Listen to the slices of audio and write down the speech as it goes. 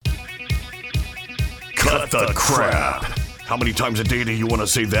Cut the crap. How many times a day do you want to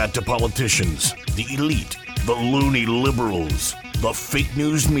say that to politicians, the elite, the loony liberals, the fake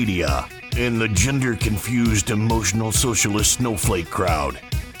news media, and the gender-confused emotional socialist snowflake crowd?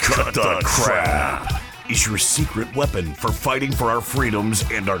 Cut the crap is your secret weapon for fighting for our freedoms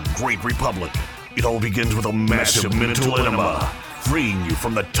and our great republic. It all begins with a massive mental enema, freeing you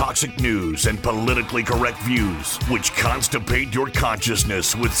from the toxic news and politically correct views, which constipate your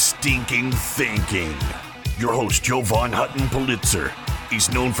consciousness with stinking thinking. Your host, Jovan Hutton Pulitzer.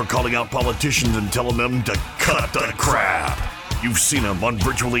 He's known for calling out politicians and telling them to cut the crap. You've seen him on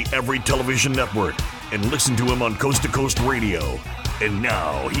virtually every television network and listened to him on Coast to Coast Radio. And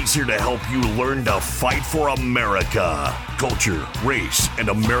now he's here to help you learn to fight for America. Culture, race, and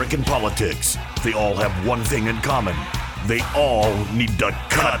American politics. They all have one thing in common. They all need to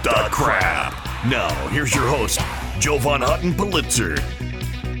cut the crap. Now, here's your host, Jovan Hutton Pulitzer.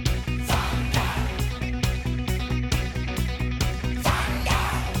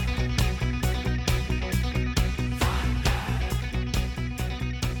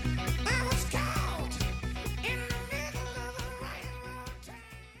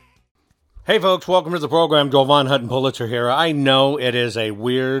 Hey folks, welcome to the program. Jovan Hutton Pulitzer here. I know it is a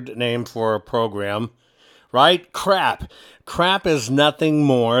weird name for a program, right? Crap. Crap is nothing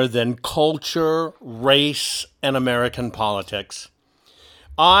more than culture, race, and American politics.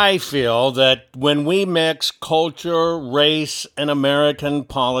 I feel that when we mix culture, race, and American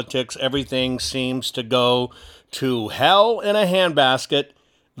politics, everything seems to go to hell in a handbasket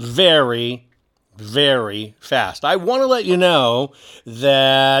very, very fast. I want to let you know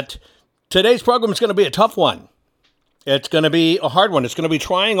that today's program is going to be a tough one. It's going to be a hard one. It's going to be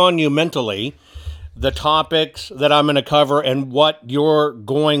trying on you mentally the topics that I'm going to cover and what you're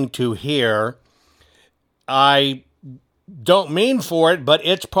going to hear. I don't mean for it, but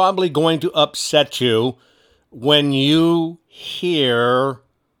it's probably going to upset you when you hear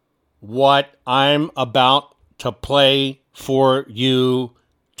what I'm about to play for you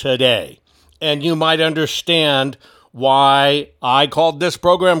today. And you might understand why I called this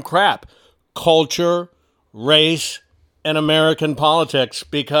program crap. Culture, race, and American politics,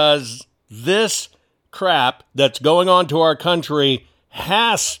 because this crap that's going on to our country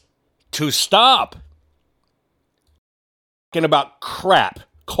has to stop. Talking about crap,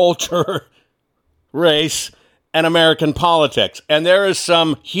 culture, race, and American politics. And there is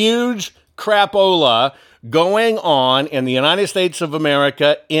some huge crapola going on in the United States of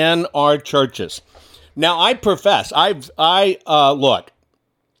America in our churches. Now, I profess, look,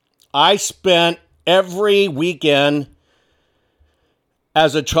 I spent every weekend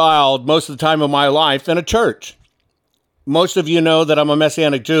as a child, most of the time of my life, in a church. Most of you know that I'm a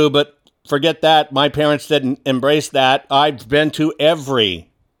Messianic Jew, but forget that. My parents didn't embrace that. I've been to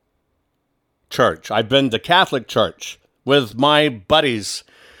every church. I've been to Catholic church with my buddies.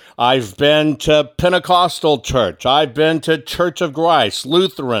 I've been to Pentecostal church. I've been to Church of Christ,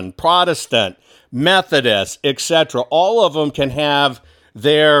 Lutheran, Protestant, Methodist, etc. All of them can have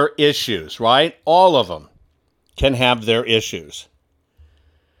their issues, right? All of them can have their issues.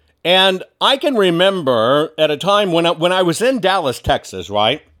 And I can remember at a time when I was in Dallas, Texas,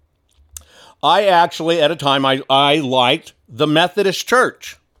 right? I actually, at a time, I liked the Methodist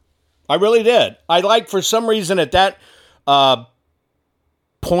Church. I really did. I liked, for some reason, at that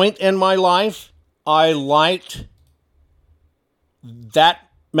point in my life, I liked that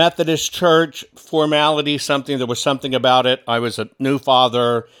Methodist Church formality, there was something about it. I was a new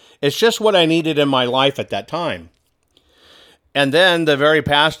father. It's just what I needed in my life at that time. And then the very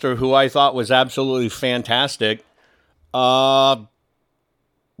pastor who I thought was absolutely fantastic was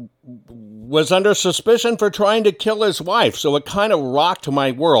under suspicion for trying to kill his wife. So it kind of rocked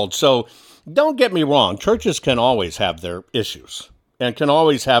my world. So don't get me wrong. Churches can always have their issues and can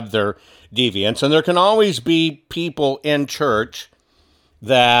always have their deviance. And there can always be people in church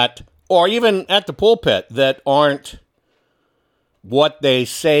that, or even at the pulpit, that aren't what they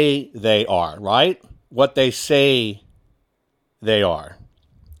say they are, right? What they say they are.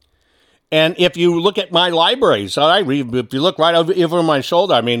 And if you look at my libraries, if you look right over my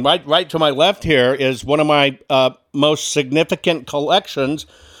shoulder, right to my left here is one of my most significant collections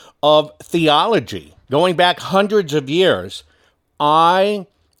of theology, going back hundreds of years. I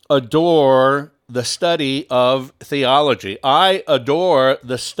adore the study of theology. I adore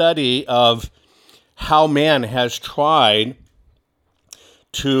the study of how man has tried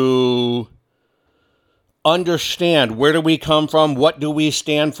to understand where do we come from, what do we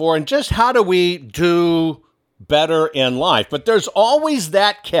stand for, and just how do we do better in life. But there's always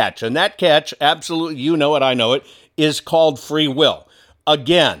that catch, and that catch, absolutely, you know it, I know it, is called free will.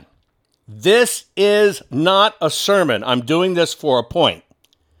 Again, This is not a sermon. I'm doing this for a point.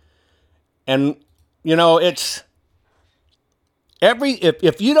 And, you know, it's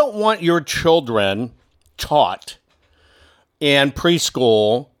if you don't want your children taught in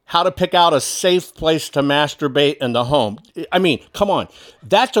preschool how to pick out a safe place to masturbate in the home, I mean, come on.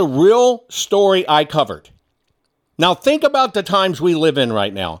 That's a real story I covered. Now, think about the times we live in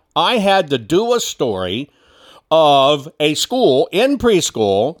right now. I had to do a story of a school in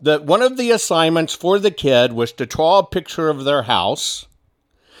preschool that one of the assignments for the kid was to draw a picture of their house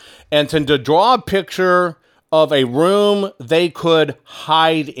and to draw a picture of a room they could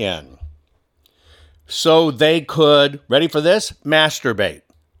hide in so they could, ready for this, masturbate.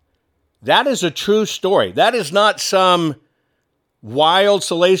 That is a true story. That is not some wild,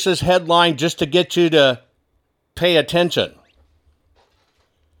 salacious headline just to get you to pay attention.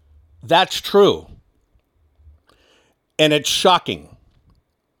 That's true. And it's shocking.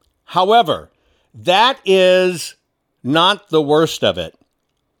 However, that is not the worst of it.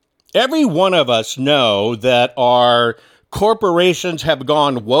 Every one of us know that our corporations have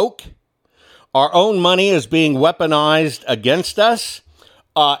gone woke. Our own money is being weaponized against us.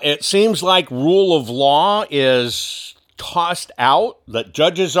 It seems like rule of law is tossed out, that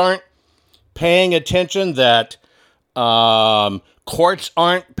judges aren't paying attention, that courts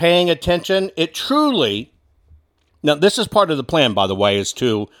aren't paying attention. It truly, now this is part of the plan, by the way, is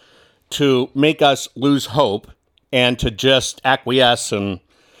to make us lose hope and to just acquiesce and,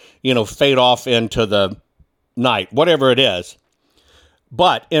 you know, fade off into the night, whatever it is.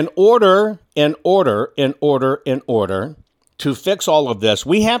 But in order to fix all of this,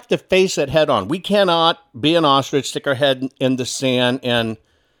 we have to face it head on. We cannot be an ostrich, stick our head in the sand, and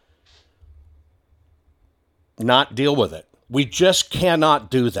not deal with it. We just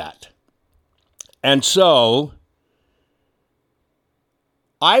cannot do that. And so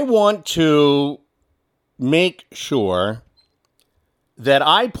I want to make sure that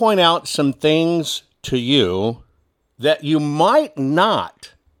I point out some things to you that you might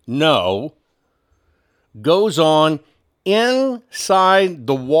not know goes on inside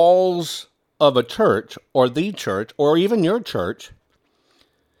the walls of a church or the church or even your church.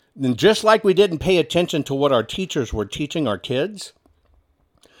 And just like we didn't pay attention to what our teachers were teaching our kids,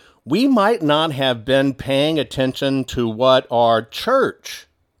 we might not have been paying attention to what our church,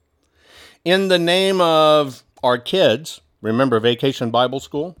 in the name of our kids, remember Vacation Bible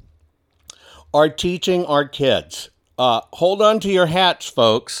School, are teaching our kids. Hold on to your hats,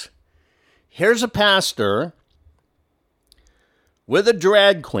 folks. Here's a pastor with a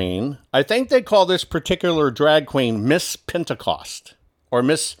drag queen. I think they call this particular drag queen Miss Pentecost or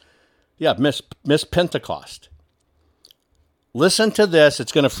Miss Pentecost. Listen to this.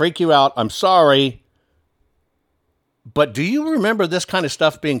 It's going to freak you out. I'm sorry. But do you remember this kind of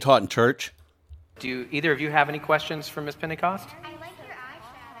stuff being taught in church? Do either of you have any questions for Miss Pentecost? I like her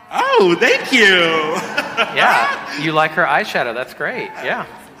eyeshadow. Oh, thank you. Yeah, you like her eyeshadow. That's great. Yeah.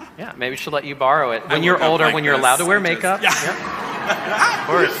 Yeah, maybe she'll let you borrow it. When you're older, when you're allowed to wear makeup. Yeah. Of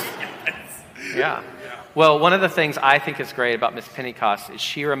course. Yeah. Well, one of the things I think is great about Miss Pentecost is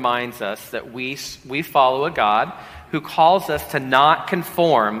she reminds us that we follow a God who calls us to not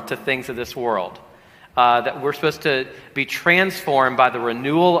conform to things of this world. That we're supposed to be transformed by the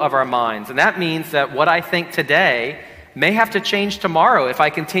renewal of our minds. And that means that what I think today may have to change tomorrow if I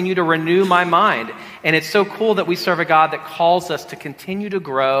continue to renew my mind. And it's so cool that we serve a God that calls us to continue to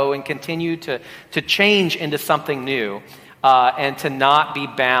grow and continue to change into something new. And to not be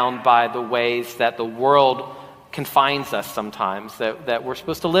bound by the ways that the world confines us sometimes, that we're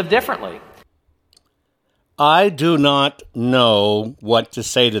supposed to live differently. I do not know what to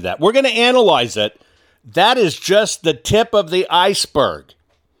say to that. We're going to analyze it. That is just the tip of the iceberg.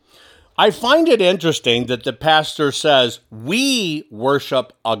 I find it interesting that the pastor says, we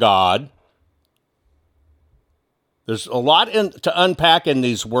worship a God. There's a lot to unpack in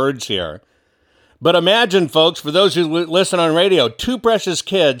these words here. But imagine, folks, for those who listen on radio, two precious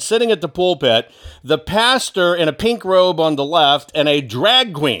kids sitting at the pulpit, the pastor in a pink robe on the left, and a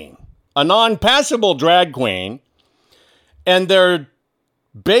drag queen, a non-passable drag queen, and they're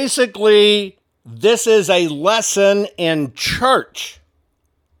basically, this is a lesson in church.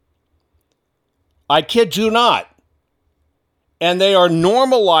 I kid you not. And they are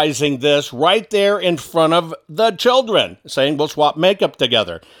normalizing this right there in front of the children, saying we'll swap makeup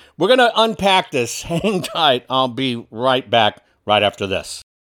together. We're going to unpack this. Hang tight. I'll be right back right after this.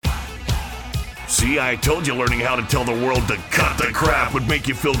 See, I told you learning how to tell the world to cut the crap would make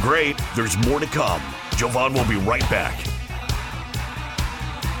you feel great. There's more to come. Jovan will be right back.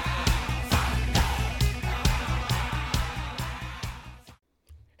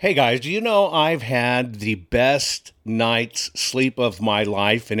 Hey guys, do you know I've had the best night's sleep of my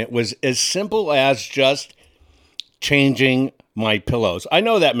life, and it was as simple as just changing my pillows. I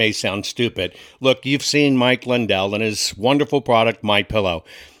know that may sound stupid. Look, you've seen Mike Lindell and his wonderful product, My Pillow.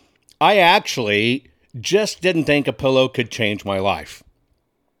 I actually just didn't think a pillow could change my life.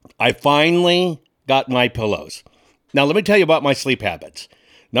 I finally got My Pillows. Now, let me tell you about my sleep habits.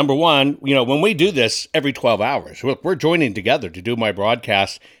 Number one, when we do this every 12 hours, look, we're joining together to do my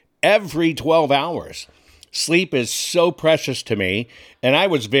broadcast every 12 hours. Sleep is so precious to me, and I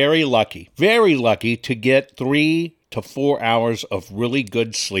was very lucky to get 3 to 4 hours of really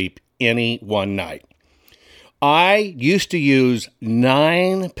good sleep any one night. I used to use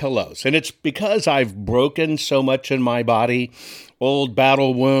 9 pillows, and it's because I've broken so much in my body, old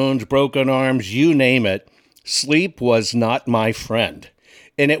battle wounds, broken arms, you name it. Sleep was not my friend,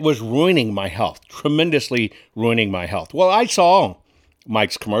 and it was ruining my health, tremendously ruining my health. Well, I saw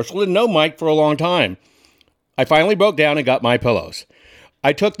Mike's commercial, didn't know Mike for a long time. I finally broke down and got My Pillows.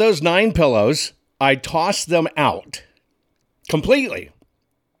 I took those 9 pillows, I tossed them out completely.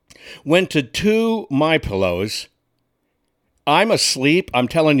 Went to 2 My Pillows. I'm asleep, I'm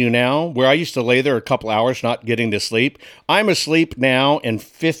telling you now, where I used to lay there a couple hours not getting to sleep. I'm asleep now in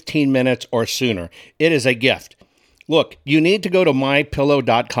 15 minutes or sooner. It is a gift. Look, you need to go to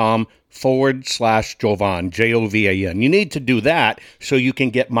mypillow.com/Jovan, Jovan. You need to do that so you can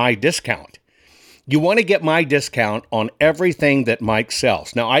get my discount. You want to get my discount on everything that Mike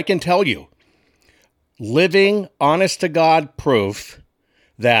sells. Now, I can tell you, living honest-to-God proof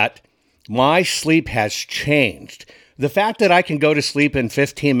that my sleep has changed. The fact that I can go to sleep in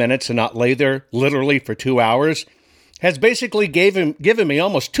 15 minutes and not lay there literally for 2 hours has basically given me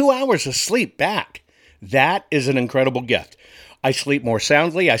almost 2 hours of sleep back. That is an incredible gift. I sleep more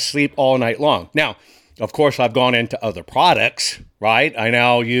soundly. I sleep all night long. Now, of course, I've gone into other products, right? I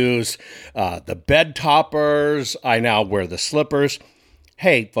now use the bed toppers. I now wear the slippers.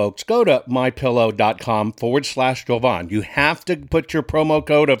 Hey, folks, go to mypillow.com/Jovan. You have to put your promo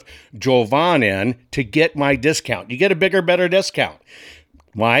code of Jovan in to get my discount. You get a bigger, better discount.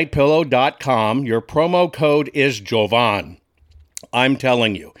 mypillow.com. Your promo code is Jovan. I'm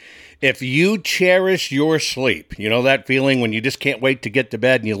telling you, if you cherish your sleep, you know that feeling when you just can't wait to get to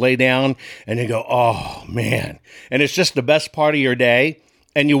bed and you lay down and you go, oh, man, and it's just the best part of your day,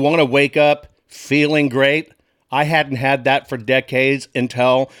 and you want to wake up feeling great. I hadn't had that for decades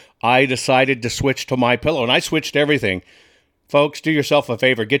until I decided to switch to My Pillow, and I switched everything. Folks, do yourself a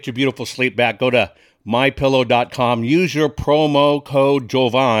favor. Get your beautiful sleep back. Go to mypillow.com. Use your promo code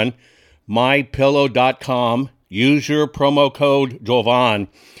Jovan. mypillow.com. Use your promo code Jovan.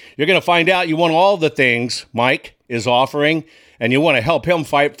 You're going to find out you want all the things Mike is offering, and you want to help him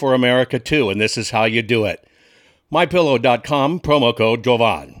fight for America too, and this is how you do it. mypillow.com, promo code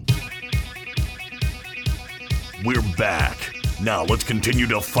Jovan. We're back. Now let's continue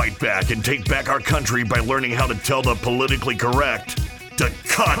to fight back and take back our country by learning how to tell the politically correct to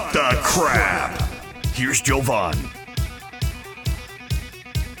cut the crap. Here's Jovan.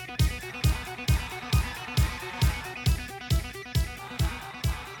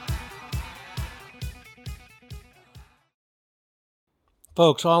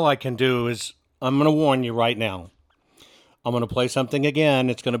 Folks, all I can do is, I'm going to warn you right now. I'm going to play something again.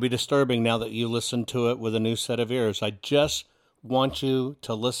 It's going to be disturbing now that you listen to it with a new set of ears. I just want you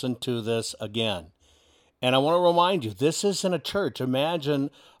to listen to this again. And I want to remind you, this isn't a church.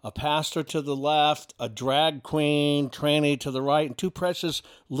 Imagine a pastor to the left, a drag queen, tranny to the right, and 2 precious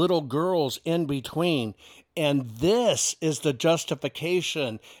little girls in between. And this is the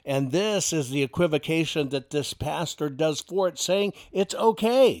justification, and this is the equivocation that this pastor does for it, saying it's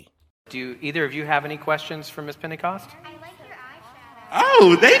okay. Do either of you have any questions for Miss Pentecost?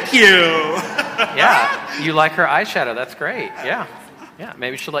 Oh, thank you. Yeah, you like her eyeshadow. That's great. Yeah.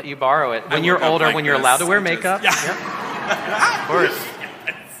 Maybe she'll let you borrow it when you're older, when you're allowed to wear makeup. Yeah. Of course.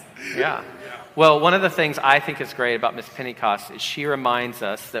 Yeah. Well, one of the things I think is great about Miss Pentecost is she reminds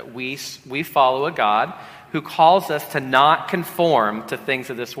us that we follow a God who calls us to not conform to things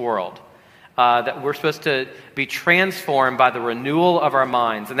of this world. That we're supposed to be transformed by the renewal of our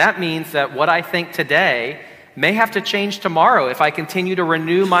minds. And that means that what I think today may have to change tomorrow if I continue to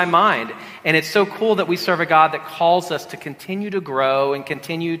renew my mind. And it's so cool that we serve a God that calls us to continue to grow and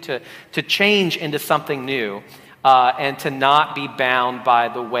continue to change into something new, and to not be bound by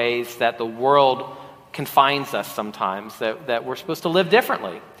the ways that the world confines us sometimes, that we're supposed to live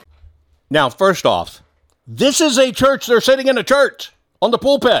differently. Now, first off, this is a church. They're sitting in a church on the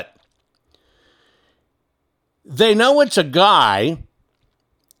pulpit. They know it's a guy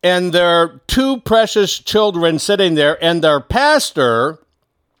and their 2 precious children sitting there, and their pastor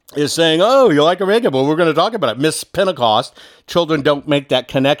is saying, oh, you like her makeup? Well, we're going to talk about it. Miss Pentecost. Children don't make that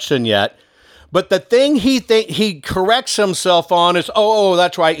connection yet. But the thing he corrects himself on is, oh,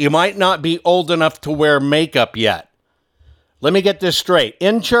 that's right. You might not be old enough to wear makeup yet. Let me get this straight.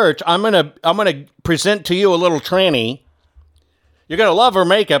 In church, I'm gonna present to you a little tranny. You're gonna love her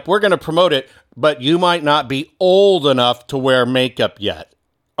makeup. We're gonna promote it, but you might not be old enough to wear makeup yet.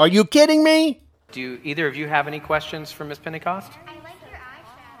 Are you kidding me? Do either of you have any questions for Miss Pentecost? I like your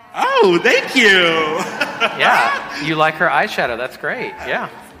eyeshadow. Oh, thank you. Yeah, you like her eyeshadow. That's great. Yeah.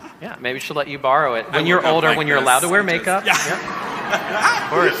 Yeah, maybe she'll let you borrow it. When you're older, when you're allowed to wear makeup. Yeah. Of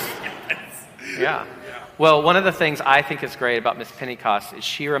course. Yeah. Well, one of the things I think is great about Miss Pentecost is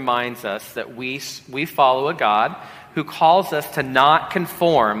she reminds us that we follow a God who calls us to not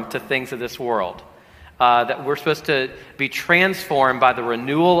conform to things of this world. That we're supposed to be transformed by the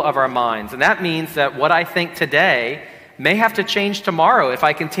renewal of our minds. And that means that what I think today may have to change tomorrow if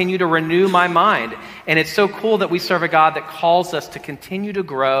I continue to renew my mind. And it's so cool that we serve a God that calls us to continue to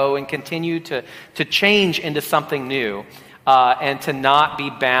grow and continue to change into something new, and to not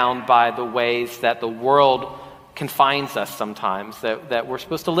be bound by the ways that the world confines us sometimes, that we're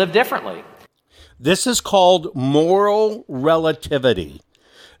supposed to live differently. This is called moral relativity.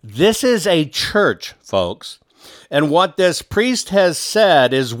 This is a church, folks. And what this priest has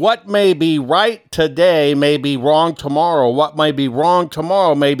said is what may be right today may be wrong tomorrow. What may be wrong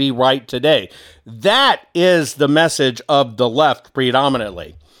tomorrow may be right today. That is the message of the left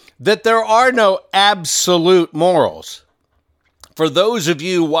predominantly, that there are no absolute morals. For those of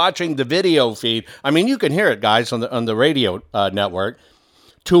you watching the video feed, I mean, you can hear it, guys, on the radio network,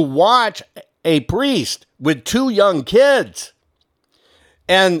 to watch a priest with two young kids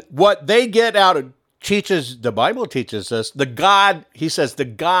and what they get out of the Bible teaches us, he says, the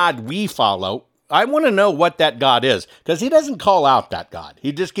God we follow. I want to know what that God is, because he doesn't call out that God.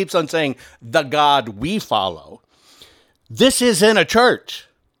 He just keeps on saying, the God we follow. This is in a church.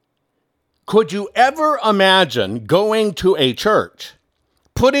 Could you ever imagine going to a church,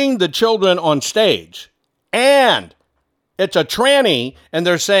 putting the children on stage, and it's a tranny, and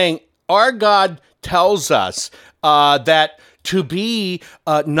they're saying, our God tells us that to be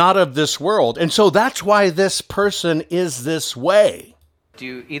not of this world. And so that's why this person is this way.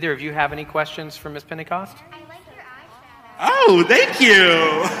 Do either of you have any questions for Miss Pentecost? I like your eyeshadow. Oh, thank you.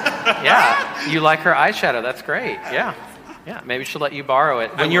 Yeah, you like her eyeshadow. That's great. Yeah. Yeah, maybe she'll let you borrow it.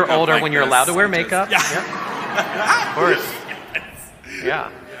 When you're older, when you're allowed to wear makeup. Yeah. Of course.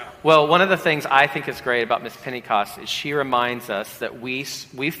 Yeah. Well, one of the things I think is great about Miss Pentecost is she reminds us that we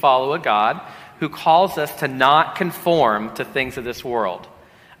follow a God who calls us to not conform to things of this world.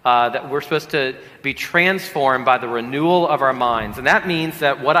 That we're supposed to be transformed by the renewal of our minds. And that means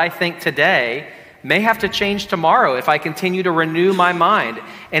that what I think today may have to change tomorrow if I continue to renew my mind.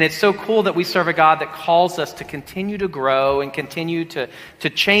 And it's so cool that we serve a God that calls us to continue to grow and continue to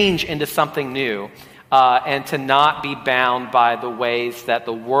change into something new, and to not be bound by the ways that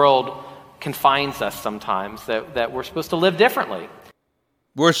the world confines us sometimes, that we're supposed to live differently.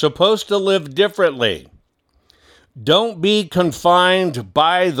 We're supposed to live differently. Don't be confined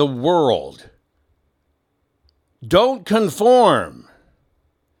by the world. Don't conform.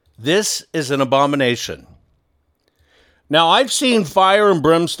 This is an abomination. Now, I've seen fire and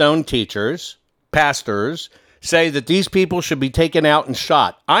brimstone teachers, pastors, say that these people should be taken out and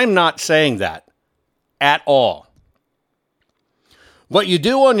shot. I'm not saying that at all. What you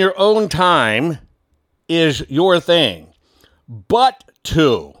do on your own time is your thing. But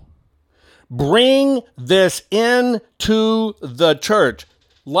to bring this into the church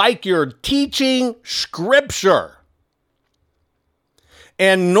like you're teaching Scripture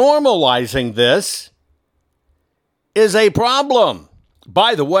and normalizing this is a problem.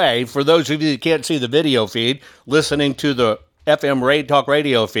 By the way, for those of you that can't see the video feed, listening to the FM Talk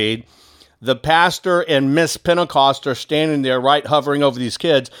radio feed, the pastor and Miss Pentecost are standing there, right, hovering over these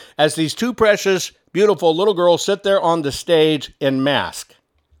kids as these two precious, beautiful little girls sit there on the stage in mask.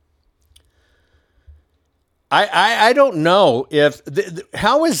 I don't know if,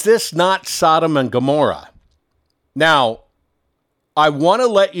 how is this not Sodom and Gomorrah? Now, I want to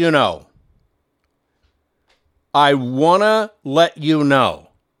let you know.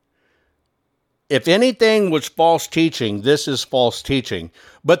 If anything was false teaching, this is false teaching.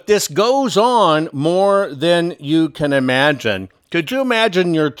 But this goes on more than you can imagine. Could you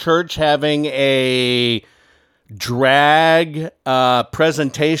imagine your church having a drag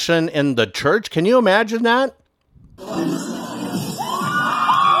presentation in the church? Can you imagine that?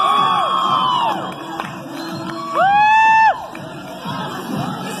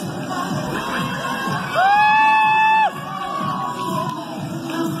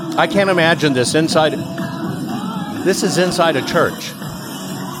 I can't imagine this inside. This is inside a church.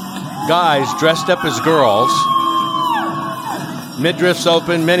 Guys dressed up as girls, midriffs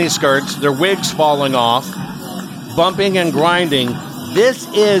open, miniskirts, their wigs falling off, bumping and grinding. This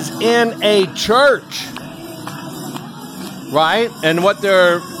is in a church, right? And what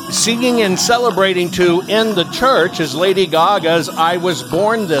they're singing and celebrating to in the church is Lady Gaga's I Was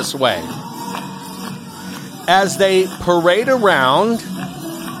Born This Way. As they parade around,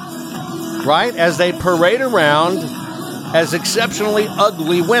 right? As they parade around as exceptionally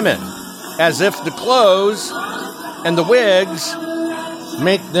ugly women, as if the clothes and the wigs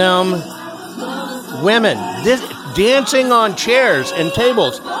make them women. This, dancing on chairs and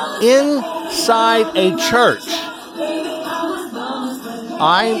tables inside a church.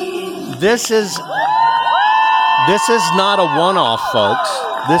 This is not a one-off, folks.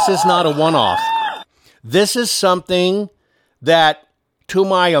 This is not a one-off. This is something that, to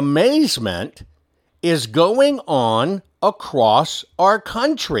my amazement, is going on across our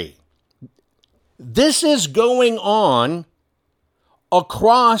country. This is going on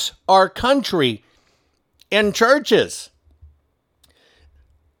across our country in churches.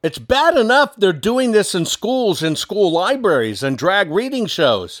 It's bad enough they're doing this in schools, in school libraries, and drag reading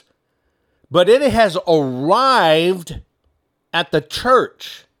shows. But it has arrived at the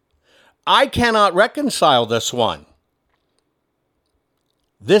church. I cannot reconcile this one.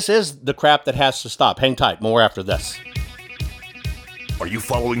 This is the crap that has to stop. Hang tight. More after this. Are you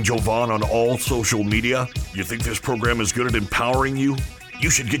following Jovan on all social media? You think this program is good at empowering you? You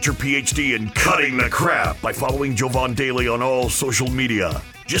should get your PhD in cutting the crap by following Jovan daily on all social media.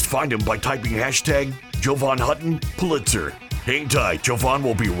 Just find him by typing hashtag Jovan Hutton Pulitzer. Hang tight. Jovan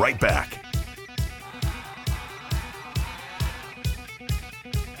will be right back.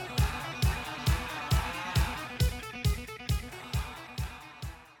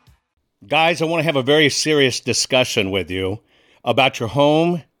 Guys, I want to have a very serious discussion with you about your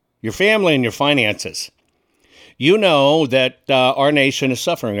home, your family, and your finances. You know that our nation is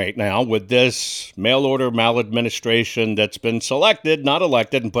suffering right now with this mail-order maladministration that's been selected, not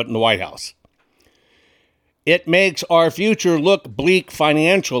elected, and put in the White House. It makes our future look bleak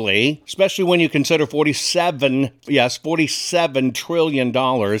financially, especially when you consider $47 trillion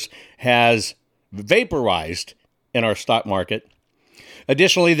has vaporized in our stock market.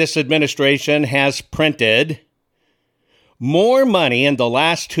 Additionally, this administration has printed more money in the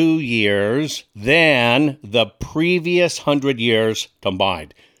last 2 years than the previous 100 years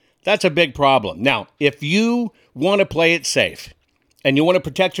combined. That's a big problem. Now, if you want to play it safe and you want to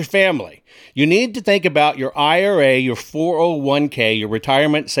protect your family, you need to think about your IRA, your 401k, your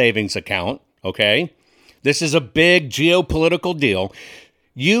retirement savings account, okay? This is a big geopolitical deal.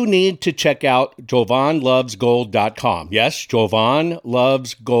 You need to check out JovanLovesGold.com. Yes,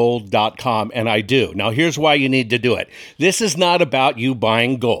 JovanLovesGold.com, and I do. Now, here's why you need to do it. This is not about you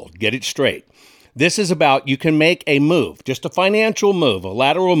buying gold. Get it straight. This is about you can make a move, just a financial move, a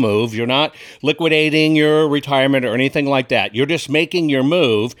lateral move. You're not liquidating your retirement or anything like that. You're just making your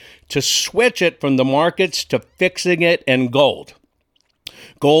move to switch it from the markets to fixing it in gold.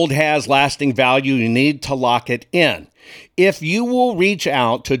 Gold has lasting value. You need to lock it in. If you will reach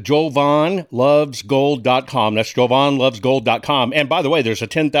out to JovanLovesGold.com, that's JovanLovesGold.com. And by the way, there's a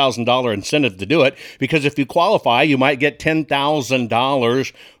 $10,000 incentive to do it, because if you qualify, you might get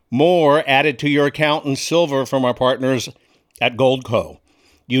 $10,000 more added to your account in silver from our partners at Goldco.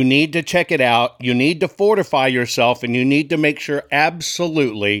 You need to check it out. You need to fortify yourself, and you need to make sure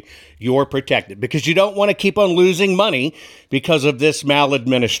absolutely you're protected, because you don't want to keep on losing money because of this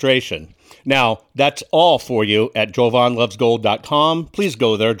maladministration. Now, that's all for you at JovanLovesGold.com. Please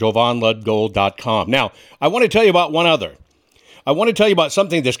go there, JovanLovesGold.com. Now, I want to tell you about one other. I want to tell you about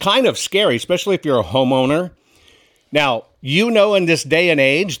something that's kind of scary, especially if you're a homeowner. Now, you know in this day and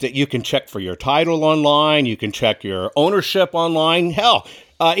age that you can check for your title online, you can check your ownership online. Hell,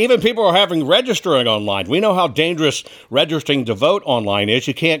 even people are having registering online. We know how dangerous registering to vote online is.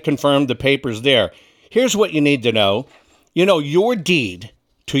 You can't confirm the papers there. Here's what you need to know. You know, your deed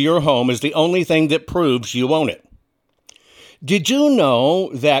to your home is the only thing that proves you own it. Did you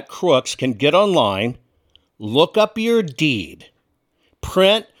know that crooks can get online, look up your deed,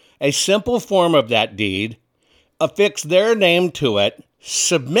 print a simple form of that deed, affix their name to it,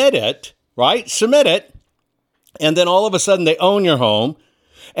 submit it, right? Submit it, and then all of a sudden they own your home,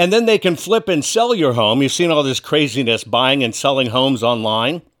 and then they can flip and sell your home. You've seen all this craziness buying and selling homes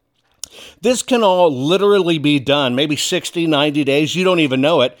online. This can all literally be done, maybe 60, 90 days, you don't even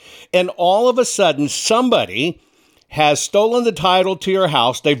know it, and all of a sudden somebody has stolen the title to your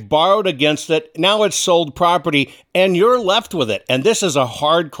house. They've borrowed against it. Now it's sold property, and you're left with it. And this is a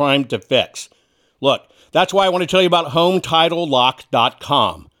hard crime to fix. Look, that's why I want to tell you about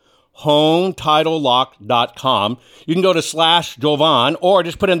HomeTitleLock.com. HomeTitleLock.com. You can go to /Jovan or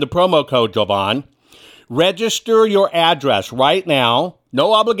just put in the promo code Jovan. Register your address right now.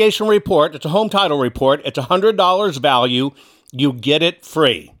 No obligation report. It's a home title report. It's $100 value. You get it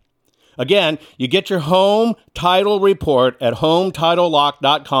free. Again, you get your home title report at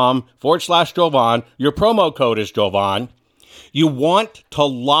HomeTitleLock.com /Jovan. Your promo code is Jovan. You want to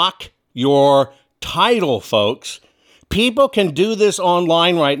lock your title, folks. People can do this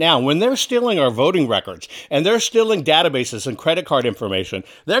online right now. When they're stealing our voting records and they're stealing databases and credit card information,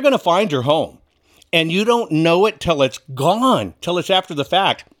 they're going to find your home. And you don't know it till it's gone, till it's after the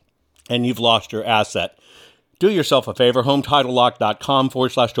fact, and you've lost your asset. Do yourself a favor, HomeTitleLock.com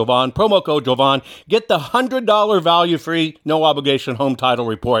 /Jovan, promo code Jovan. Get the $100 value free, no obligation home title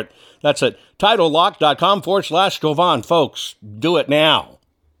report. That's it, TitleLock.com /Jovan. Folks, do it now.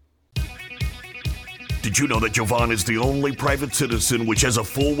 Did you know that Jovan is the only private citizen which has a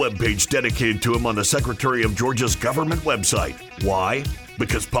full webpage dedicated to him on the Secretary of Georgia's government website? Why?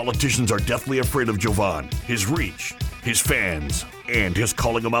 Because politicians are deathly afraid of Jovan, his reach, his fans, and his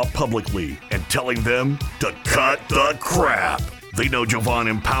calling them out publicly and telling them to cut the crap. They know Jovan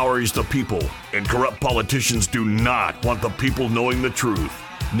empowers the people, and corrupt politicians do not want the people knowing the truth.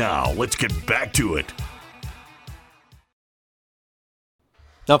 Now, let's get back to it.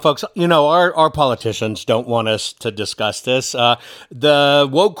 Now, folks, you know, our politicians don't want us to discuss this. The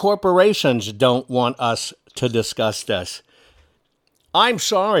woke corporations don't want us to discuss this. I'm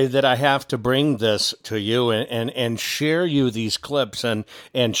sorry that I have to bring this to you and share you these clips and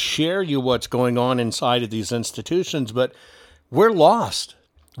share you what's going on inside of these institutions, but we're lost.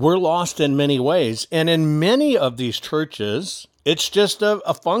 We're lost in many ways. And in many of these churches, it's just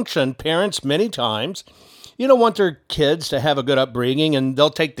a function. Parents, many times, you don't want their kids to have a good upbringing, and they'll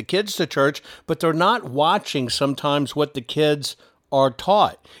take the kids to church, but they're not watching sometimes what the kids are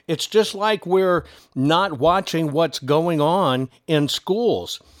taught. It's just like we're not watching what's going on in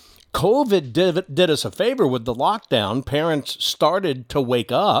schools. COVID did us a favor with the lockdown. Parents started to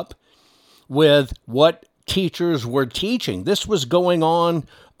wake up with what teachers were teaching. This was going on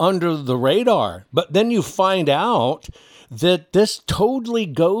under the radar. But then you find out that this totally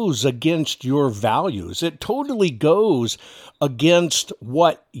goes against your values. It totally goes against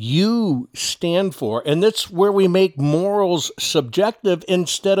what you stand for. And that's where we make morals subjective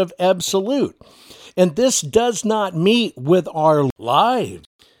instead of absolute. And this does not meet with our lives.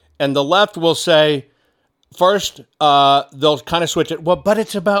 And the left will say, first, they'll kind of switch it. Well, but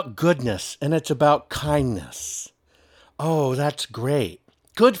it's about goodness and it's about kindness. Oh, that's great.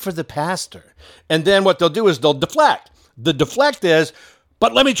 Good for the pastor. And then what they'll do is they'll deflect. The deflect is,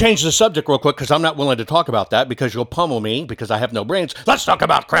 but let me change the subject real quick because I'm not willing to talk about that because you'll pummel me because I have no brains. Let's talk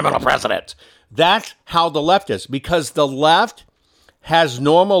about criminal presidents. That's how the left is, because the left has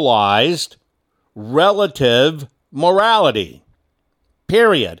normalized relative morality.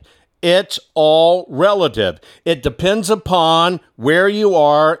 Period. It's all relative. It depends upon where you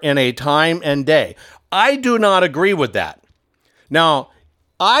are in a time and day. I do not agree with that. Now,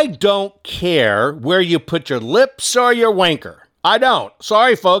 I don't care where you put your lips or your wanker. I don't.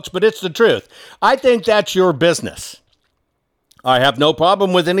 Sorry, folks, but it's the truth. I think that's your business. I have no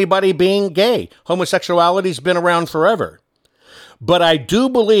problem with anybody being gay. Homosexuality's been around forever. But I do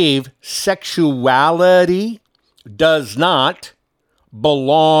believe sexuality does not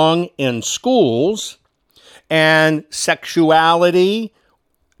belong in schools, and sexuality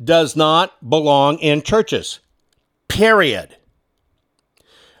does not belong in churches. Period.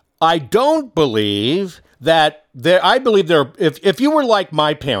 I don't believe that if you were like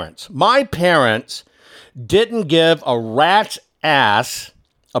my parents didn't give a rat's ass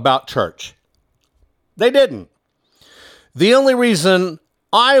about church. They didn't. The only reason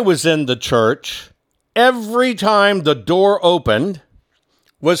I was in the church every time the door opened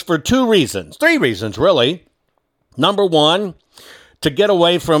was for three reasons, really. Number one, to get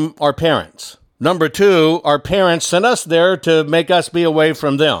away from our parents. Number two, our parents sent us there to make us be away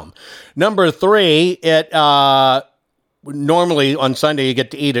from them. Number three, normally on Sunday you get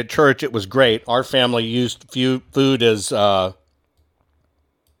to eat at church. It was great. Our family used food as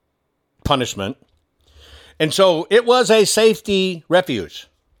punishment. And so it was a safety refuge.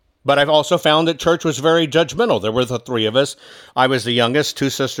 But I've also found that church was very judgmental. There were the three of us. I was the youngest,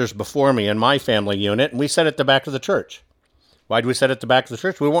 two sisters before me in my family unit, and we sat at the back of the church. Why do we sit at the back of the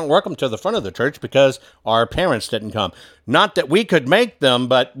church? We weren't welcome to the front of the church because our parents didn't come. Not that we could make them,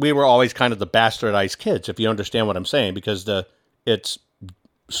 but we were always kind of the bastardized kids, if you understand what I'm saying, because it's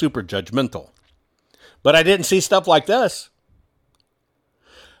super judgmental. But I didn't see stuff like this.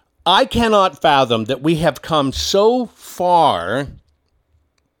 I cannot fathom that we have come so far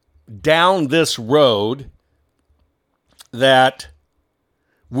down this road that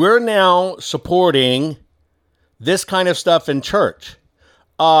we're now supporting this kind of stuff in church.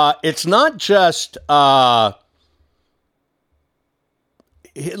 It's not just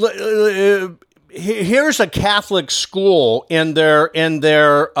here's a Catholic school in their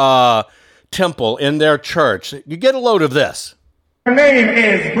temple, in their church. You get a load of this. Her name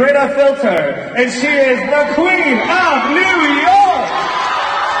is Britta Filter, and she is the Queen of New York.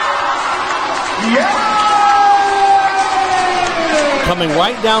 Yeah! Coming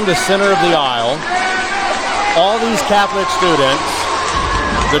right down the center of the aisle, all these Catholic students,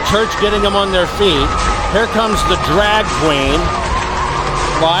 the church getting them on their feet. Here comes the drag queen,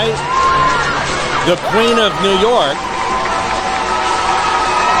 right? The Queen of New York.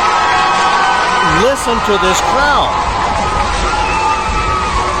 Listen to this crowd.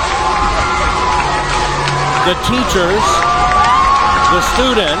 The teachers, the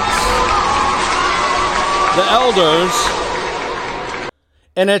students, the elders,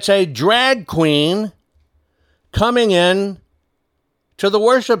 and it's a drag queen coming in to the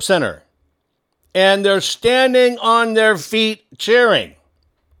worship center. And they're standing on their feet cheering.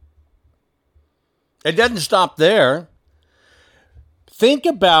 It doesn't stop there. Think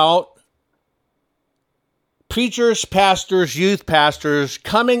about preachers, pastors, youth pastors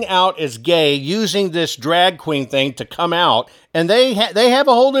coming out as gay, using this drag queen thing to come out, and they have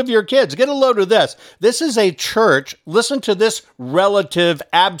a hold of your kids. Get a load of this. This is a church. Listen to this relative,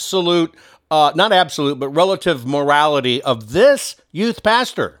 absolute, not absolute, but relative morality of this youth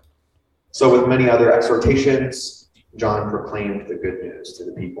pastor. So with many other exhortations, John proclaimed the good news to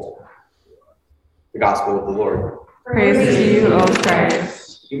the people. The gospel of the Lord. Praise to you, O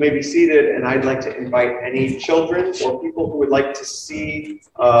Christ. You may be seated, and I'd like to invite any children or people who would like to see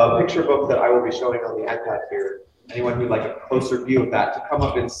a picture book that I will be showing on the iPad here. Anyone who'd like a closer view of that, to come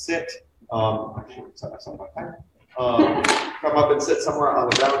up and sit. Come up and sit somewhere on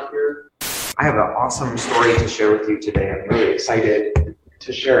the ground here. I have an awesome story to share with you today. I'm really excited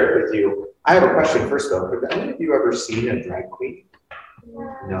to share it with you. I have a question first, though. Have any of you ever seen a drag queen?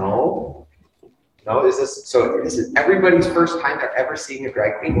 No? No, this is everybody's first time they're ever seeing a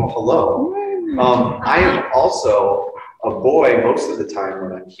drag queen? Well, hello. I am also a boy most of the time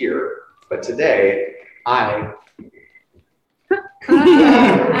when I'm here, but today I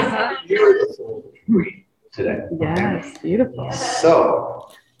beautiful queen today. Yes, beautiful.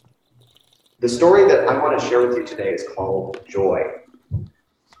 So, the story that I want to share with you today is called Joy.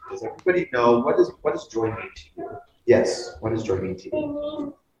 Does everybody know what does joy mean to you? Yes, what does joy mean to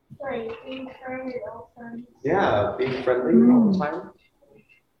you? Like being friendly all the time. Yeah, being friendly all the time.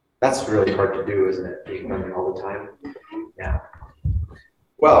 That's really hard to do, isn't it? Being friendly all the time. Yeah.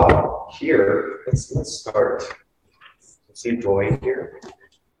 Well, here, let's start. Let's see joy here.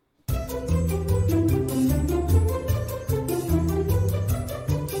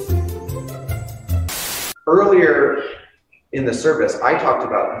 Earlier in the service, I talked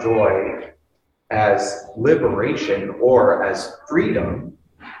about joy as liberation or as freedom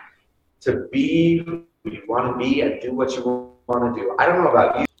to be who you want to be and do what you want to do. I don't know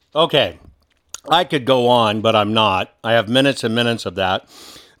about you. Okay, I could go on, but I'm not. I have minutes and minutes of that.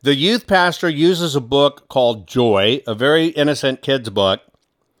 The youth pastor uses a book called Joy, a very innocent kid's book.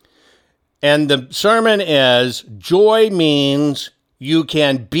 And the sermon is, joy means you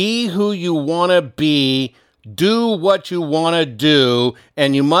can be who you want to be, do what you want to do,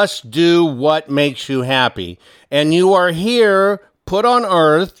 and you must do what makes you happy. And you are here, put on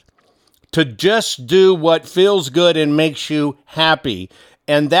earth, to just do what feels good and makes you happy.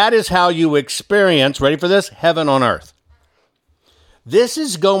 And that is how you experience, ready for this, heaven on earth. This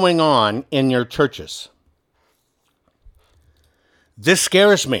is going on in your churches. This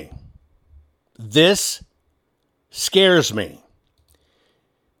scares me. This scares me.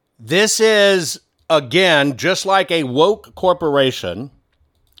 This is, again, just like a woke corporation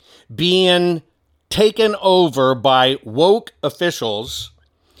being taken over by woke officials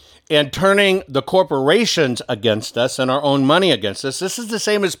and turning the corporations against us and our own money against us. This is the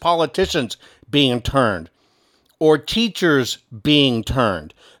same as politicians being turned or teachers being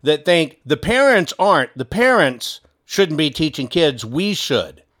turned that think the parents aren't. The parents shouldn't be teaching kids. We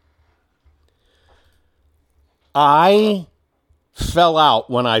should. I fell out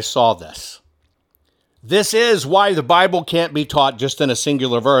when I saw this. This is why the Bible can't be taught just in a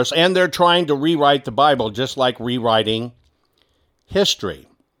singular verse, and they're trying to rewrite the Bible just like rewriting history.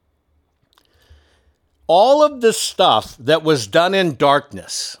 All of the stuff that was done in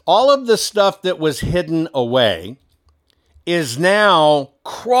darkness, all of the stuff that was hidden away, is now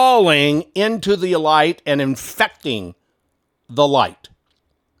crawling into the light and infecting the light.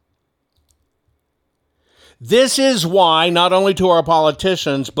 This is why, not only to our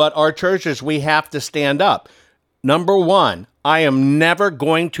politicians, but our churches, we have to stand up. Number one, I am never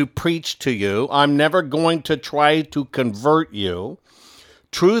going to preach to you. I'm never going to try to convert you.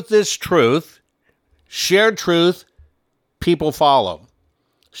 Truth is truth. Share truth, people follow.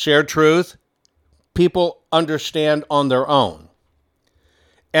 Share truth, people understand on their own.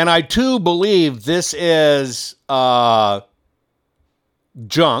 And I too believe this is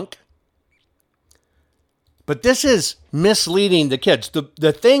junk. But this is misleading the kids.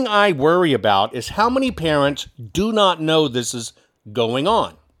 The thing I worry about is how many parents do not know this is going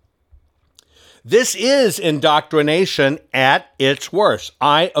on. This is indoctrination at its worst.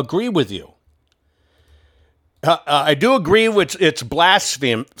 I agree with you. I do agree with it's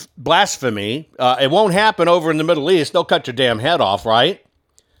blasphemy. It won't happen over in the Middle East. They'll cut your damn head off, right?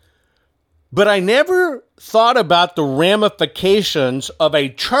 But I never thought about the ramifications of a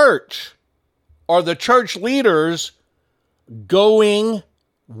church or the church leaders going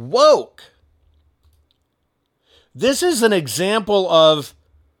woke. This is an example of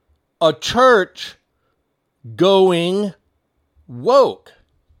a church going woke.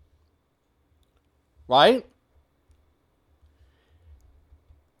 Right?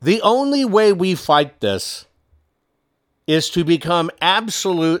 The only way we fight this is to become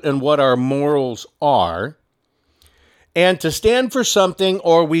absolute in what our morals are and to stand for something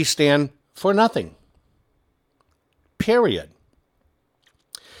or we stand for nothing. Period.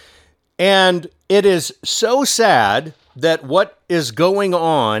 And it is so sad that what is going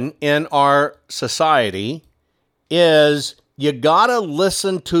on in our society is you gotta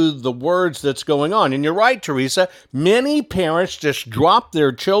listen to the words that's going on. And you're right, Teresa. Many parents just drop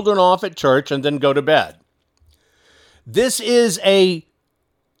their children off at church and then go to bed. This is a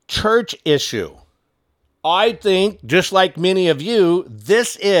church issue. I think, just like many of you,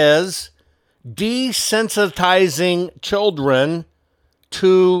 this is desensitizing children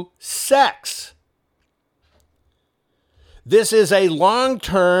to sex. This is a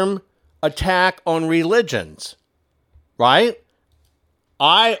long-term attack on religions, right?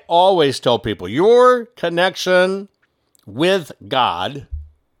 I always tell people, your connection with God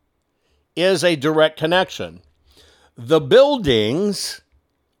is a direct connection. The buildings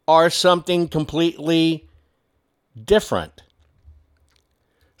are something completely different.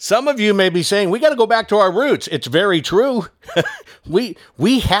 Some of you may be saying, we got to go back to our roots. It's very true.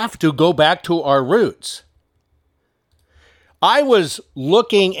 We have to go back to our roots. I was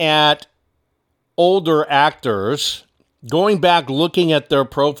looking at older actors, going back looking at their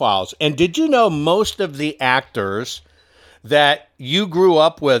profiles. And did you know most of the actors that you grew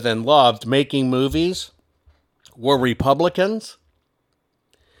up with and loved making movies were Republicans?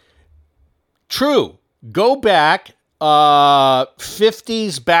 True. Go back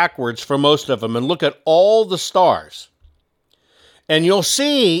 50s backwards for most of them and look at all the stars. And you'll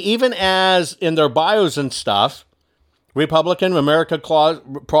see, even as in their bios and stuff, Republican, America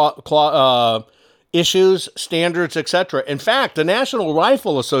issues, standards, etc. In fact, the National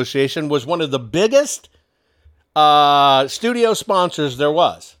Rifle Association was one of the biggest studio sponsors there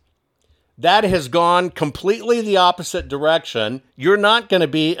was. That has gone completely the opposite direction. You're not going to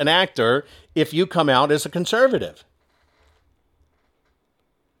be an actor if you come out as a conservative.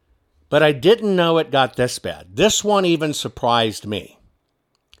 But I didn't know it got this bad. This one even surprised me.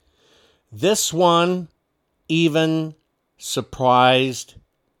 This one even surprised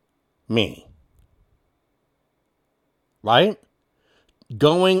me. Right?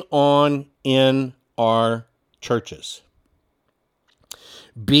 Going on in our churches.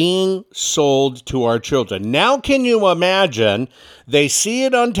 Being sold to our children. Now, can you imagine? They see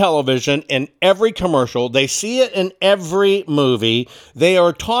it on television in every commercial. They see it in every movie. They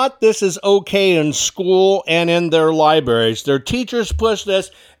are taught this is okay in school and in their libraries. Their teachers push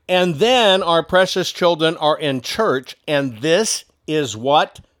this, and then our precious children are in church, and this is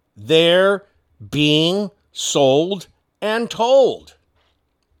what they're being sold and told.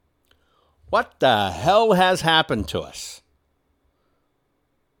 What the hell has happened to us?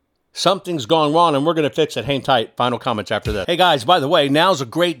 Something's gone wrong, and we're going to fix it. Hang tight. Final comments after this. Hey, guys, by the way, now's a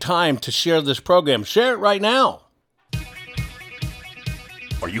great time to share this program. Share it right now.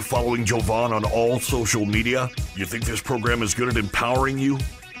 Are you following Jovan on all social media? You think this program is good at empowering you?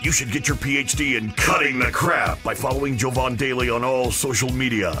 You should get your PhD in cutting the crap by following Jovan Daly on all social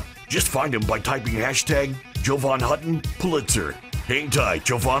media. Just find him by typing hashtag Jovan Hutton Pulitzer. Hang tight,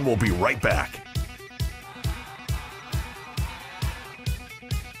 Jovan will be right back.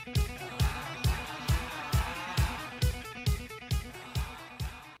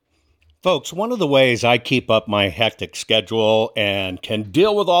 Folks, one of the ways I keep up my hectic schedule and can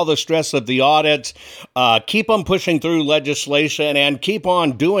deal with all the stress of the audits, keep on pushing through legislation, and keep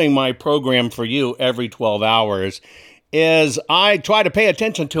on doing my program for you every 12 hours is I try to pay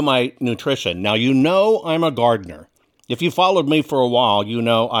attention to my nutrition. Now, you know I'm a gardener. If you followed me for a while, you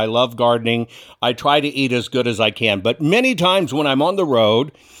know I love gardening. I try to eat as good as I can. But many times when I'm on the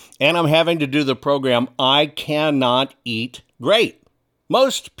road and I'm having to do the program, I cannot eat great.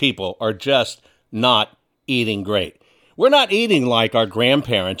 Most people are just not eating great. We're not eating like our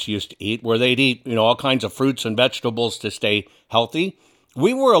grandparents used to eat, where they'd eat, all kinds of fruits and vegetables to stay healthy.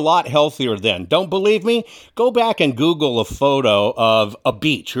 We were a lot healthier then. Don't believe me? Go back and Google a photo of a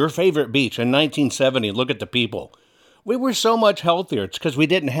beach, your favorite beach in 1970. Look at the people. We were so much healthier. It's because we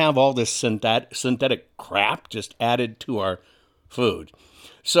didn't have all this synthetic crap just added to our food.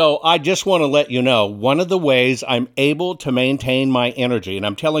 So I just want to let you know, one of the ways I'm able to maintain my energy, and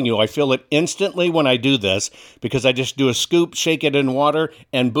I'm telling you, I feel it instantly when I do this, because I just do a scoop, shake it in water,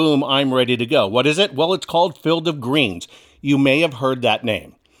 and boom, I'm ready to go. What is it? Well, it's called Field of Greens. You may have heard that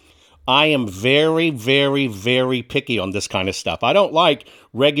name. I am very, very, very picky on this kind of stuff. I don't like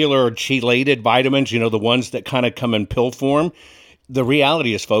regular chelated vitamins, the ones that kind of come in pill form. The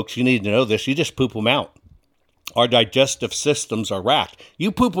reality is, folks, you need to know this, you just poop them out. Our digestive systems are racked.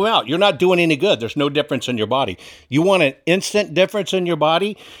 You poop them out. You're not doing any good. There's no difference in your body. You want an instant difference in your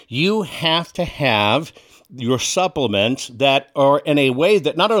body? You have to have your supplements that are in a way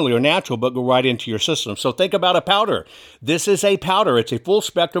that not only are natural, but go right into your system. So think about a powder. This is a powder. It's a full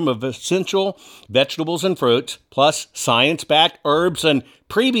spectrum of essential vegetables and fruits, plus science-backed herbs and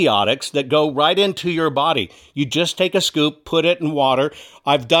prebiotics that go right into your body. You just take a scoop, put it in water.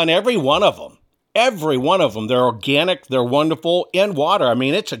 I've done every one of them. Every one of them. They're organic. They're wonderful in water. I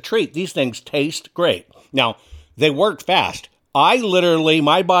mean, it's a treat. These things taste great. Now, they work fast.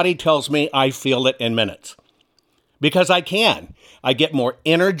 My body tells me I feel it in minutes because I can. I get more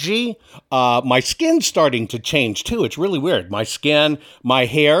energy. My skin's starting to change too. It's really weird. My skin, my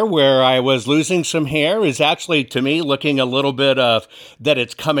hair, where I was losing some hair, is actually, to me, looking a little bit of that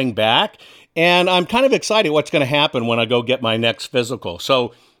it's coming back. And I'm kind of excited what's going to happen when I go get my next physical.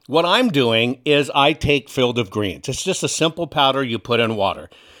 So what I'm doing is I take Field of Greens. It's just a simple powder you put in water.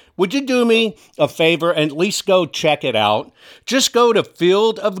 Would you do me a favor and at least go check it out? Just go to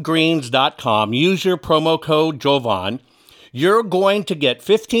fieldofgreens.com. Use your promo code Jovan. You're going to get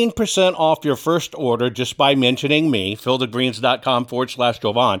 15% off your first order just by mentioning me,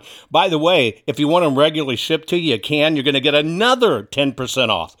 fieldofgreens.com/Jovan. By the way, if you want them regularly shipped to you, you can. You're going to get another 10%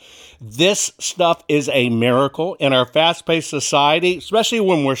 off. This stuff is a miracle in our fast-paced society, especially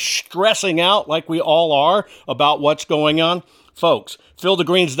when we're stressing out like we all are about what's going on. Folks,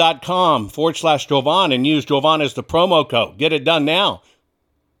 fieldofgreens.com/Jovan and use Jovan as the promo code. Get it done now.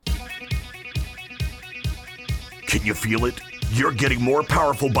 Can you feel it? You're getting more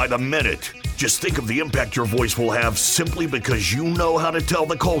powerful by the minute. Just think of the impact your voice will have simply because you know how to tell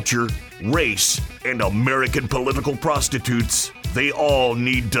the culture, race, and American political prostitutes they all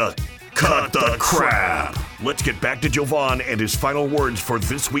need to cut the crap. Let's get back to Jovan and his final words for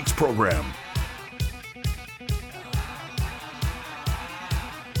this week's program.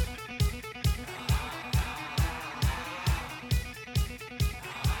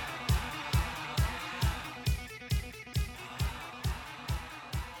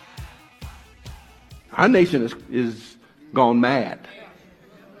 Our nation is gone mad.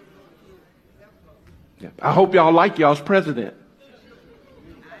 Yeah. I hope y'all like y'all's president.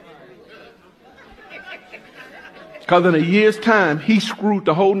 Because in a year's time, he screwed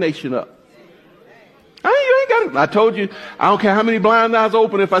the whole nation up. I told you, I don't care how many blind eyes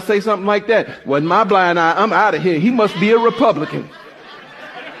open if I say something like that. Wasn't my blind eye, I'm out of here. He must be a Republican.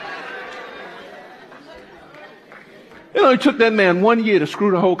 It took that man 1 year to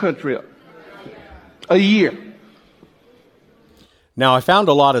screw the whole country up. A year. Now, I found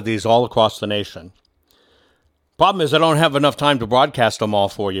a lot of these all across the nation. Problem is, I don't have enough time to broadcast them all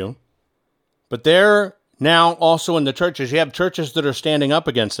for you. But they're now also in the churches. You have churches that are standing up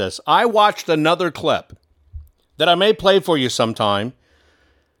against this. I watched another clip that I may play for you sometime.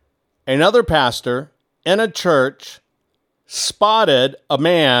 Another pastor in a church spotted a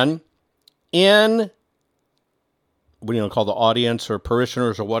man in, what do you call the audience or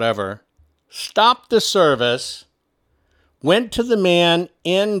parishioners or whatever, stopped the service, went to the man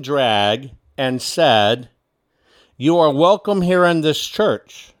in drag and said, "You are welcome here in this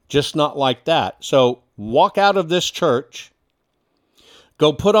church, just not like that. So walk out of this church,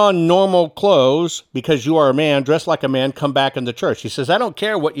 go put on normal clothes because you are a man, dress like a man, come back in the church." He says, "I don't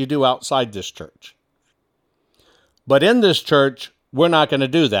care what you do outside this church. But in this church, we're not going to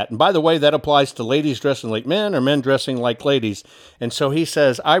do that." And by the way, that applies to ladies dressing like men or men dressing like ladies. And so he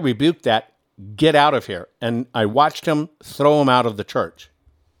says, "I rebuke that. Get out of here." And I watched him throw him out of the church.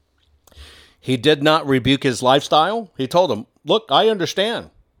 He did not rebuke his lifestyle. He told him, "Look, I understand.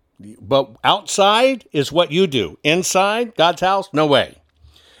 But outside is what you do. Inside, God's house, no way."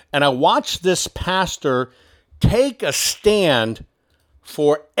 And I watched this pastor take a stand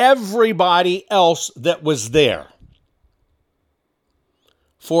for everybody else that was there.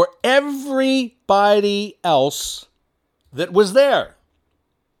 For everybody else that was there.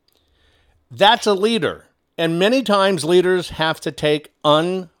 That's a leader. And many times leaders have to take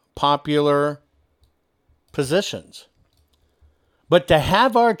unpopular positions. But to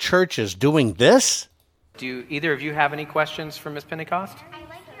have our churches doing this? Do either of you have any questions for Miss Pentecost?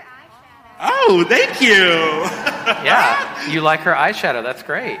 Oh, thank you. Yeah, you like her eyeshadow. That's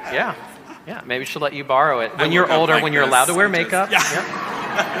great. Yeah. Yeah, maybe she'll let you borrow it. When you're older, when you're allowed to wear makeup.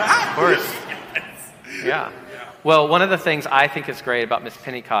 Yeah. Of course. Yeah. Well, one of the things I think is great about Miss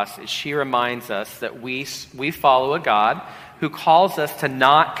Pentecost is she reminds us that we follow a God who calls us to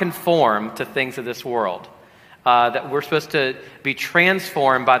not conform to things of this world. That we're supposed to be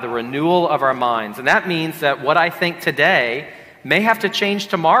transformed by the renewal of our minds. And that means that what I think today may have to change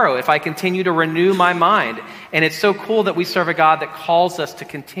tomorrow if I continue to renew my mind. And it's so cool that we serve a God that calls us to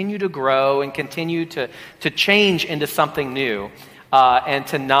continue to grow and continue to change into something new. And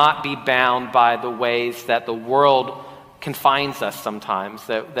to not be bound by the ways that the world confines us sometimes,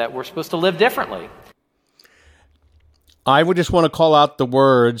 that we're supposed to live differently. I would just want to call out the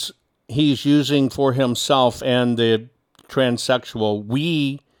words he's using for himself and the transsexual.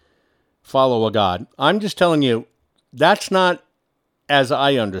 We follow a God. I'm just telling you, that's not as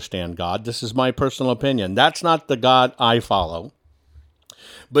I understand God. This is my personal opinion. That's not the God I follow.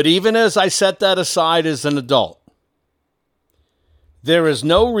 But even as I set that aside as an adult, there is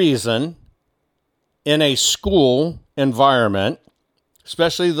no reason in a school environment,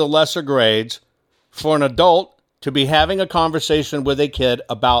 especially the lesser grades, for an adult to be having a conversation with a kid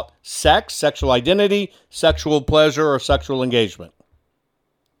about sex, sexual identity, sexual pleasure, or sexual engagement.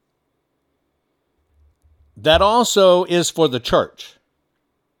 That also is for the church,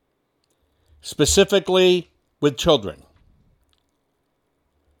 specifically with children.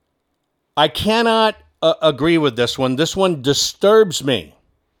 I cannot agree with this one. This one disturbs me.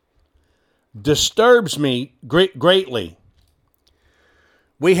 Disturbs me greatly.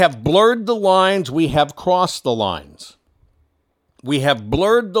 We have blurred the lines. We have crossed the lines. We have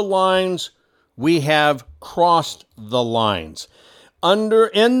blurred the lines. We have crossed the lines. In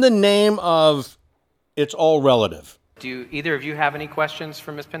the name of, it's all relative. Do either of you have any questions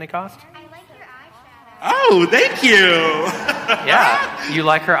for Miss Pentecost? Oh, thank you. Yeah, you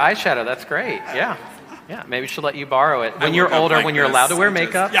like her eyeshadow. That's great. Yeah. Yeah, maybe she'll let you borrow it. When you're older, when you're allowed to wear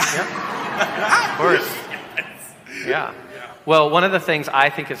makeup. Yeah. Of course. Yeah. Well, one of the things I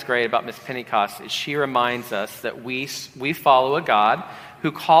think is great about Miss Pentecost is she reminds us that we follow a God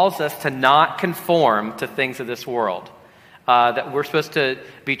who calls us to not conform to things of this world. That we're supposed to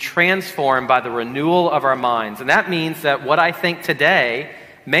be transformed by the renewal of our minds. And that means that what I think today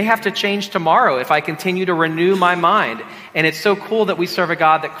may have to change tomorrow if I continue to renew my mind. And it's so cool that we serve a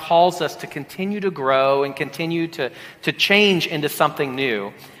God that calls us to continue to grow and continue to change into something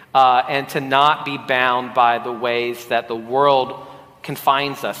new, and to not be bound by the ways that the world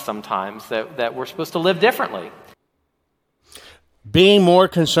confines us sometimes, that we're supposed to live differently. Being more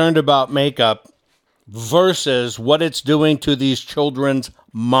concerned about makeup versus what it's doing to these children's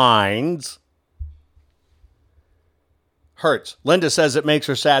minds hurts. Linda says it makes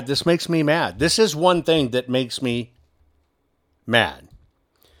her sad. This makes me mad. This is one thing that makes me mad.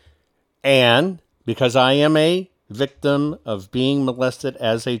 And because I am a victim of being molested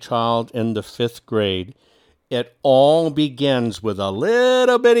as a child in the 5th grade, it all begins with a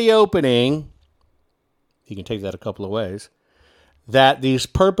little bitty opening. You can take that a couple of ways. That these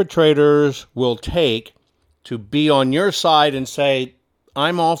perpetrators will take to be on your side and say,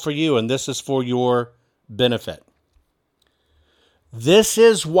 I'm all for you and this is for your benefit. This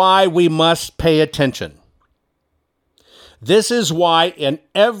is why we must pay attention. This is why in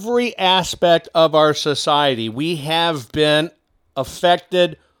every aspect of our society, we have been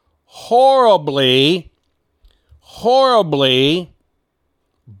affected horribly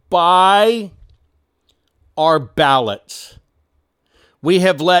by our ballots. We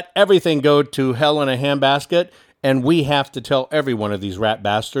have let everything go to hell in a handbasket, and we have to tell every one of these rat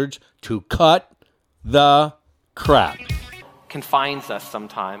bastards to cut the crap. Confines us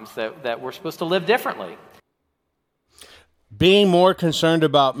sometimes that we're supposed to live differently. Being more concerned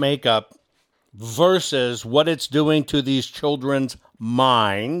about makeup versus what it's doing to these children's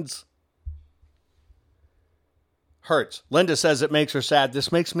minds hurts. Linda says it makes her sad.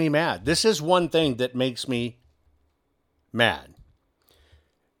 This makes me mad. This is one thing that makes me mad.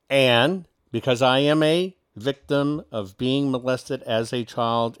 And because I am a victim of being molested as a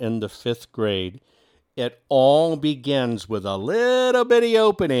child in the 5th grade, it all begins with a little bitty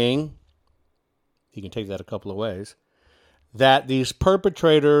opening. You can take that a couple of ways. That these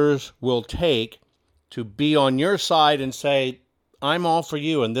perpetrators will take to be on your side and say, I'm all for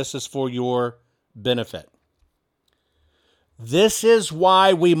you and this is for your benefit. This is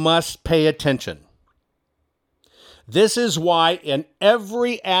why we must pay attention. This is why in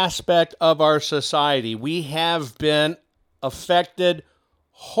every aspect of our society, we have been affected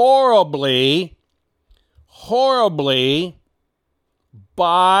horribly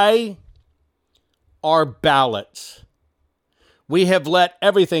by our ballots. We have let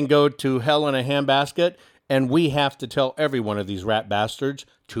everything go to hell in a handbasket, and we have to tell every one of these rat bastards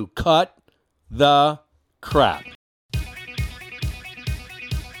to cut the crap.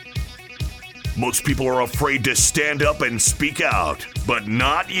 Most people are afraid to stand up and speak out, but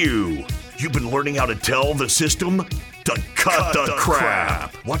not you. You've been learning how to tell the system to cut the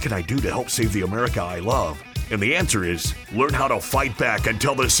crap. What can I do to help save the America I love? And the answer is learn how to fight back and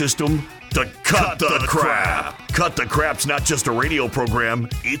tell the system to cut the crap. Cut the Crap's not just a radio program,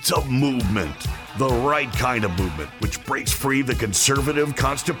 it's a movement. The right kind of movement, which breaks free the conservative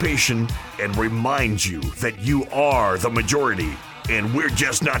constipation and reminds you that you are the majority. And we're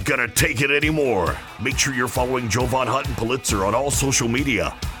just not gonna take it anymore. Make sure you're following Jovan Hutton Pulitzer on all social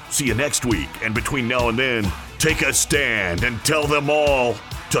media. See you next week, and between now and then, take a stand and tell them all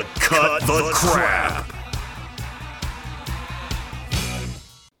to cut the crap.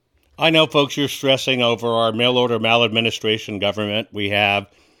 I know, folks, you're stressing over our mail-order maladministration government. We have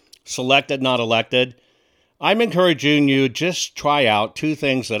selected, not elected. I'm encouraging you, just try out 2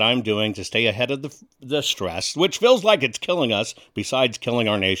 things that I'm doing to stay ahead of the stress, which feels like it's killing us, besides killing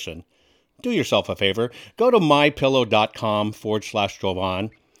our nation. Do yourself a favor. Go to mypillow.com/Jovan.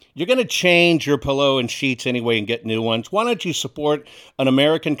 You're going to change your pillow and sheets anyway and get new ones. Why don't you support an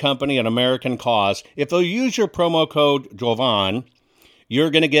American company, an American cause? If they'll use your promo code Jovan, you're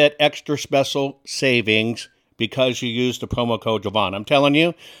going to get extra special savings because you used the promo code Jovan. I'm telling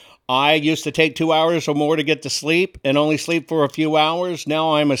you, I used to take 2 hours or more to get to sleep and only sleep for a few hours.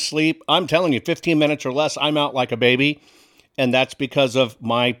 Now I'm asleep. I'm telling you, 15 minutes or less, I'm out like a baby. And that's because of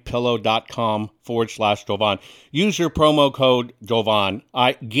mypillow.com/Jovan. Use your promo code Jovan.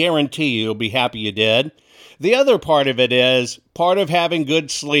 I guarantee you'll be happy you did. The other part of it is, part of having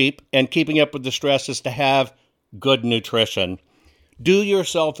good sleep and keeping up with the stress is to have good nutrition. Do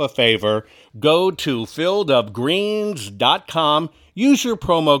yourself a favor. Go to fieldofgreens.com. Use your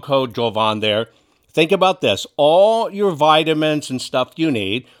promo code Jovan there. Think about this. All your vitamins and stuff you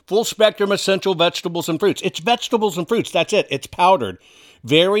need, full spectrum essential vegetables and fruits. It's vegetables and fruits. That's it. It's powdered.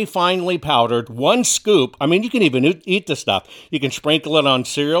 Very finely powdered. 1 scoop. I mean, you can even eat the stuff. You can sprinkle it on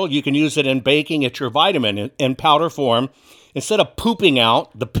cereal. You can use it in baking. It's your vitamin in powder form. Instead of pooping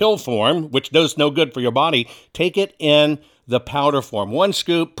out the pill form, which does no good for your body, take it in the powder form. 1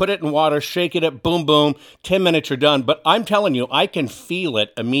 scoop, put it in water, shake it, boom, boom, 10 minutes, you're done. But I'm telling you, I can feel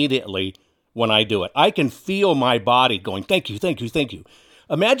it immediately when I do it. I can feel my body going, thank you, thank you, thank you.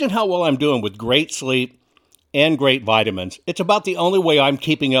 Imagine how well I'm doing with great sleep and great vitamins. It's about the only way I'm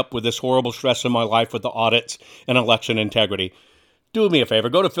keeping up with this horrible stress in my life with the audits and election integrity. Do me a favor.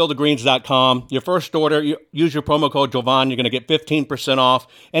 Go to fieldofgreens.com. Your first order, use your promo code Jovan. You're going to get 15% off.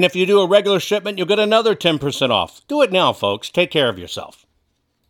 And if you do a regular shipment, you'll get another 10% off. Do it now, folks. Take care of yourself.